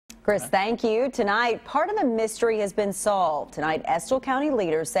Chris, thank you. Tonight, part of the mystery has been solved. Tonight, Estill County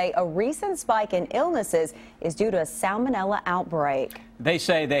leaders say a recent spike in illnesses is due to a Salmonella outbreak. They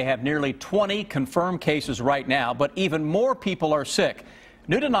say they have nearly 20 confirmed cases right now, but even more people are sick.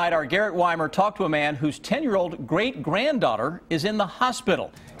 New tonight, our Garrett Weimer talked to a man whose 10-year-old great-granddaughter is in the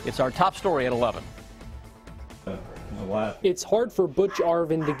hospital. It's our top story at 11. It's hard for Butch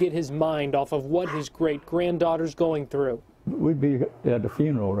Arvin to get his mind off of what his great-granddaughter's going through. We'd be at a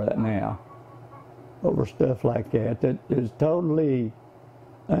funeral right now over stuff like that is totally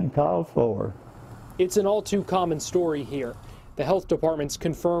uncalled for. It's an all too common story here. The health department's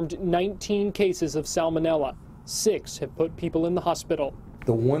confirmed 19 cases of Salmonella. 6 have put people in the hospital.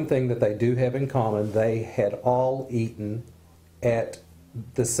 The one thing that they do have in common, they had all eaten at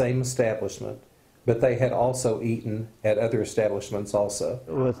the same establishment, but they had also eaten at other establishments also.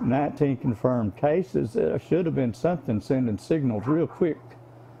 With 19 confirmed cases, there should have been something sending signals real quick.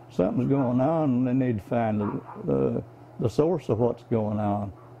 Something's going on, and they need to find the source of what's going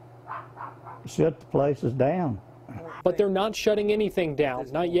on. Shut the places down. But they're not shutting anything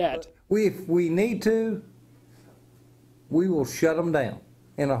down, not yet. If we need to, we will shut them down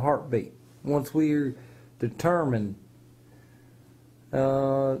in a heartbeat once we're determined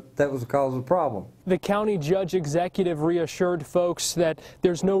that was the cause of the problem. The county judge executive reassured folks that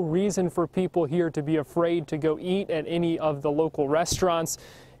there's no reason for people here to be afraid to go eat at any of the local restaurants.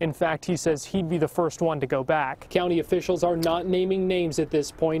 In fact, he says he'd be the first one to go back. County officials are not naming names at this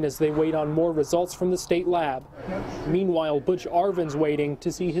point as they wait on more results from the state lab. Meanwhile, Butch Arvin's waiting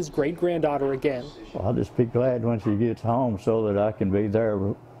to see his great-granddaughter again. Well, I'll just be glad when she gets home so that I can be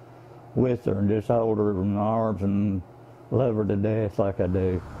there with her and just hold her in my arms and love her to death like I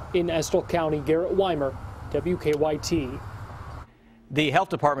do. In Estill County, Garrett Weimer, WKYT. The health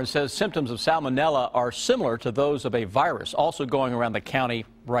department says symptoms of salmonella are similar to those of a virus also going around the county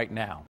right now.